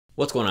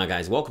What's going on,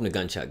 guys? Welcome to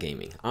Gunshot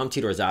Gaming. I'm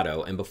Tito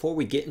Rosado, and before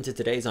we get into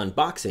today's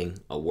unboxing,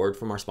 a word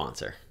from our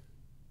sponsor.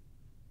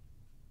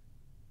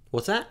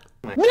 What's that?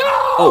 No!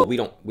 Oh, we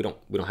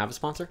don't have a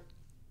sponsor?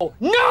 Oh,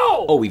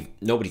 no! Oh,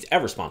 nobody's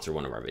ever sponsored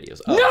one of our videos.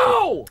 Oh,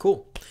 no!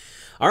 Cool.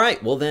 All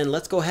right, well then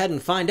let's go ahead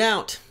and find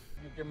out.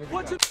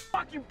 What's in the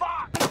fucking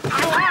box?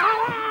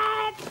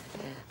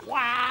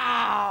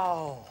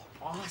 Wow!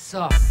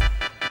 Awesome.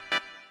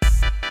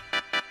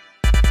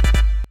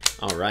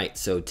 All right,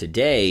 so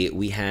today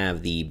we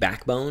have the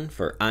backbone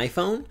for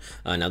iPhone.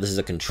 Now this is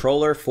a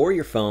controller for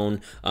your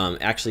phone,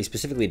 actually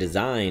specifically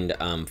designed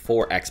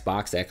for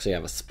Xbox. They actually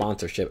have a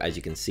sponsorship. As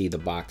you can see, the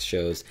box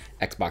shows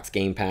Xbox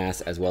Game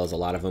Pass, as well as a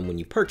lot of them. When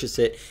you purchase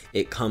it,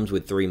 it comes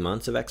with 3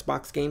 months of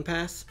Xbox Game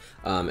Pass,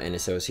 and it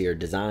says here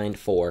designed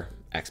for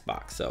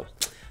Xbox. So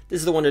this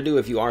is the one to do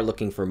if you are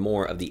looking for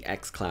more of the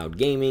xCloud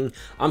gaming.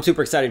 I'm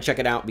super excited to check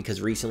it out because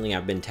recently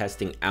I've been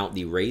testing out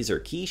the Razer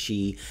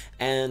Kishi,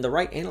 and the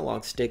right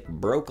analog stick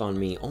broke on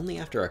me only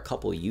after a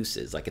couple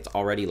uses. Like, it's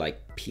already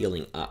like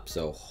peeling up.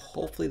 So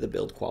hopefully the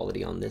build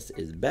quality on this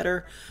is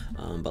better,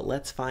 but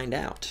let's find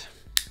out.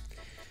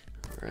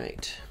 All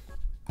right.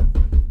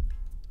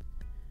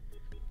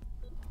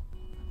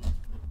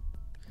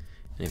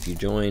 And if you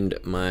joined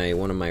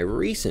one of my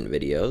recent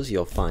videos,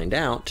 you'll find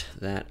out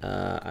that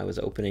I was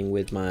opening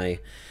with my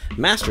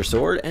Master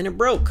Sword and it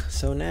broke.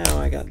 So now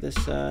I got this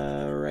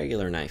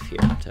regular knife here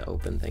to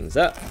open things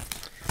up.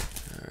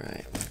 All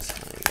right, let's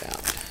find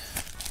out.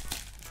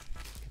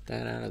 Get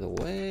that out of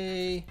the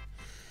way.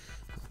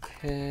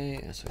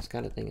 Okay, so it's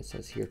got a thing that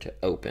says here to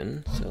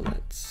open. So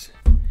let's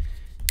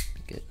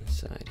get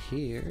inside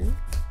here.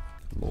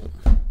 Boom.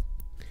 All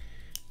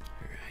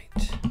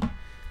right.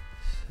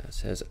 It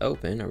says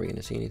open. Are we going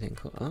to see anything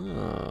cool?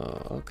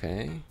 Oh,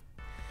 okay.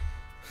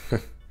 So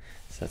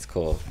that's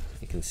cool.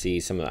 You can see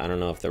some of the, I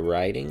don't know if the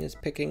writing is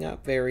picking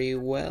up very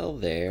well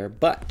there,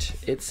 but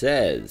it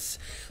says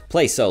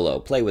play solo,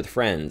 play with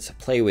friends,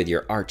 play with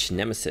your arch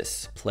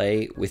nemesis,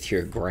 play with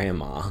your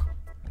grandma,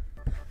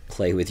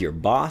 play with your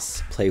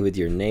boss, play with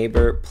your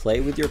neighbor,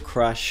 play with your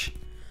crush,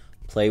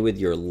 play with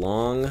your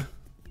long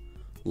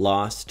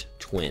lost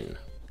twin.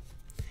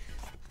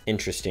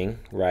 Interesting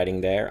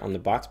writing there on the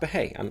box, but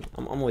hey, I'm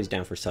always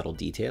down for subtle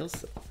details.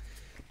 So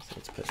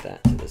let's put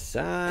that to the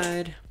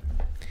side.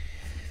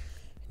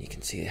 You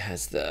can see it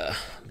has the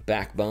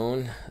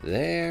backbone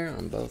there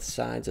on both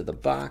sides of the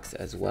box,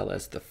 as well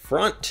as the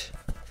front.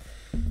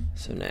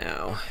 So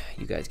now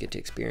you guys get to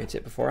experience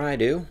it before I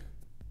do.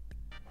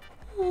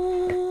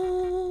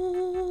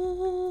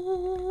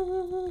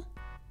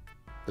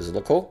 Does it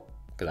look cool?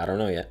 Because I don't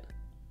know yet.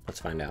 Let's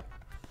find out.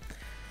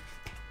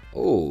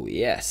 Oh,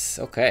 yes.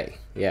 Okay.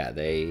 Yeah,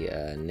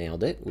 they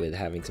nailed it with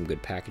having some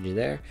good packaging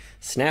there.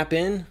 Snap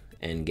in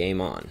and game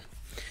on.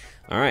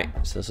 All right,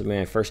 so this will be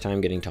my first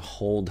time getting to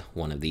hold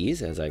one of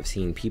these, as I've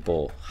seen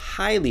people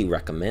highly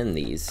recommend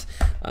these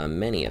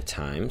many of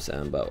times,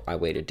 but I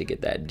waited to get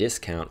that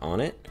discount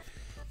on it.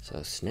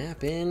 So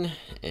snap in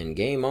and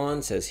game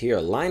on. Says here,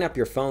 line up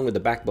your phone with the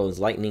Backbone's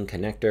lightning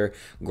connector,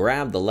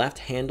 grab the left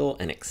handle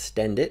and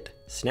extend it,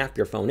 snap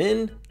your phone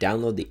in,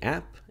 download the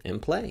app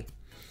and play.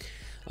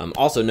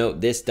 Also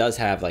note, this does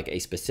have like a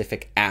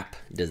specific app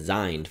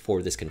designed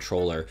for this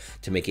controller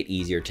to make it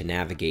easier to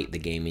navigate the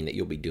gaming that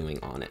you'll be doing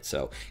on it.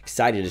 So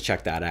excited to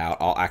check that out.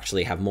 I'll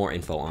actually have more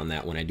info on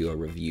that when I do a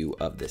review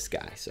of this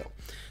guy. So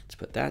let's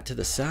put that to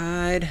the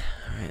side.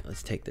 All right,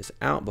 let's take this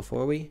out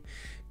before we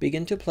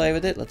begin to play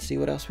with it. Let's see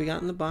what else we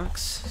got in the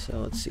box. So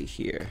let's see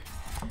here.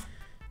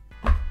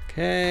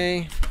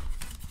 Okay.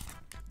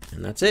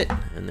 And that's it.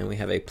 And then we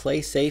have a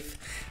play safe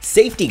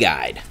safety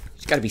guide.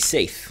 It's got to be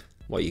safe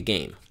while you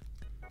game.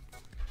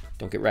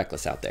 Don't get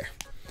reckless out there.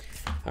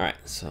 All right,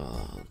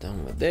 so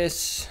done with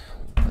this.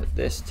 Put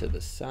this to the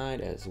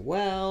side as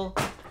well.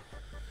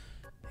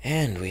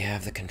 And we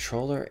have the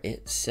controller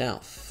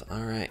itself.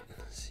 All right,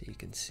 so you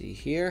can see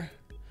here,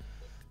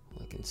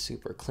 looking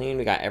super clean.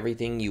 We got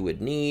everything you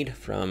would need,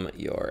 from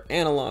your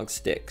analog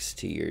sticks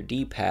to your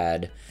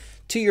D-pad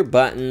to your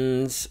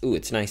buttons. Ooh,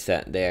 it's nice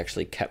that they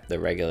actually kept the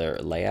regular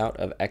layout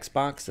of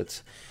Xbox.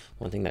 That's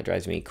one thing that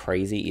drives me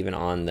crazy. Even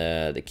on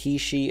the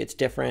Kishi, it's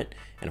different.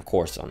 And of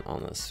course,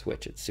 on the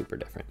Switch, it's super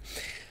different.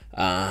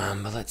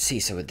 But let's see.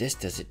 So with this,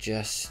 does it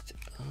just,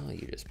 oh,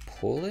 you just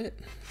pull it?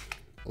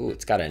 Ooh,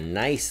 it's got a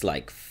nice,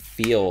 like,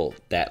 feel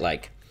that,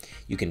 like,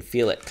 you can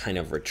feel it kind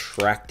of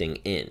retracting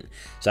in.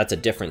 So that's a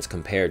difference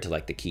compared to,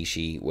 like, the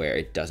Kishi, where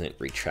it doesn't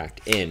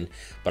retract in,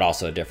 but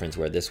also a difference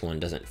where this one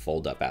doesn't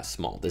fold up as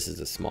small. This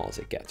is as small as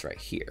it gets right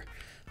here.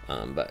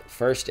 But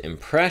first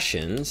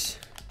impressions,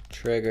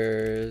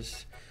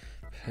 triggers,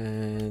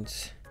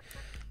 pads,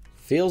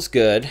 feels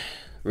good.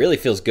 Really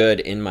feels good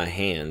in my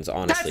hands,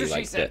 honestly.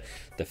 Like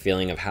the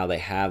feeling of how they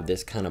have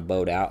this kind of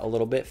bowed out a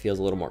little bit feels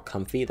a little more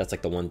comfy. That's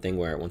like the one thing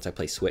where once I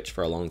play Switch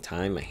for a long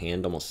time, my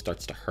hand almost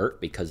starts to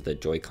hurt because the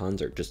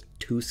Joy-Cons are just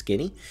too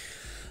skinny.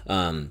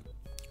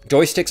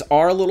 Joysticks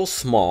are a little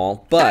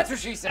small, but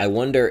I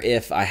wonder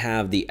if I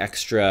have the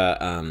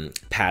extra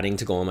padding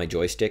to go on my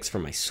joysticks for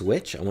my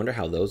Switch. I wonder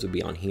how those would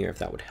be on here, if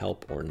that would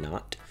help or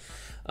not.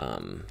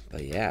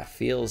 But yeah,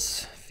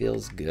 feels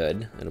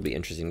good. It'll be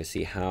interesting to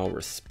see how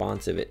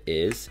responsive it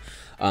is.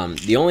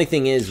 The only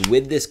thing is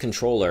with this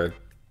controller,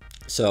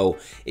 so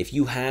if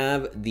you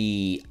have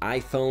the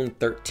iPhone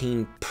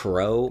 13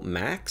 Pro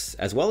Max,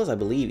 as well as I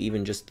believe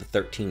even just the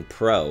 13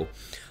 Pro,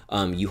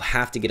 you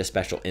have to get a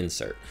special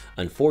insert.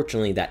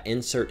 Unfortunately, that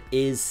insert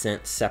is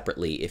sent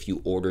separately if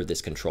you order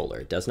this controller.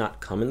 It does not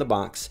come in the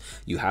box.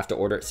 You have to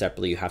order it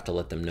separately. You have to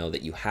let them know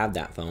that you have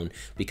that phone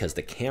because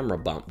the camera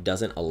bump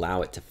doesn't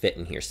allow it to fit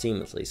in here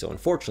seamlessly. So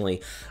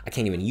unfortunately, I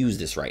can't even use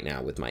this right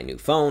now with my new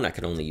phone. I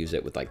could only use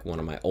it with like one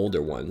of my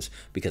older ones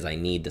because I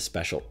need the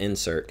special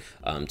insert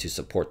to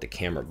support the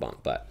camera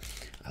bump. But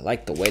I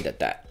like the way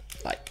that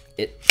like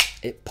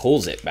it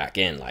pulls it back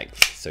in, like,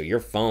 so your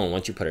phone,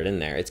 once you put it in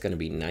there, it's going to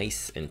be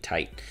nice and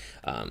tight,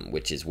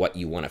 which is what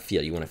you want to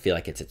feel. You want to feel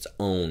like it's its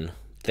own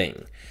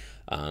thing.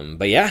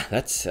 But yeah,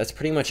 that's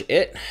pretty much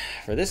it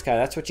for this guy.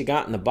 That's what you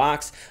got in the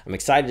box. I'm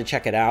excited to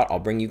check it out. I'll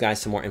bring you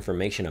guys some more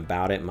information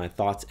about it, my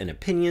thoughts and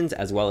opinions,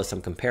 as well as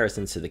some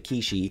comparisons to the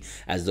Kishi,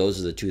 as those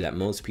are the two that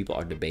most people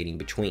are debating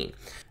between.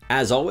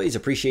 As always,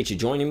 appreciate you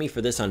joining me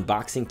for this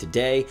unboxing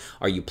today.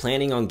 Are you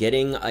planning on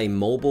getting a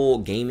mobile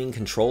gaming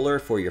controller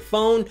for your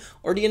phone,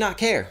 or do you not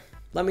care?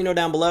 Let me know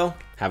down below.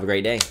 Have a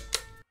great day.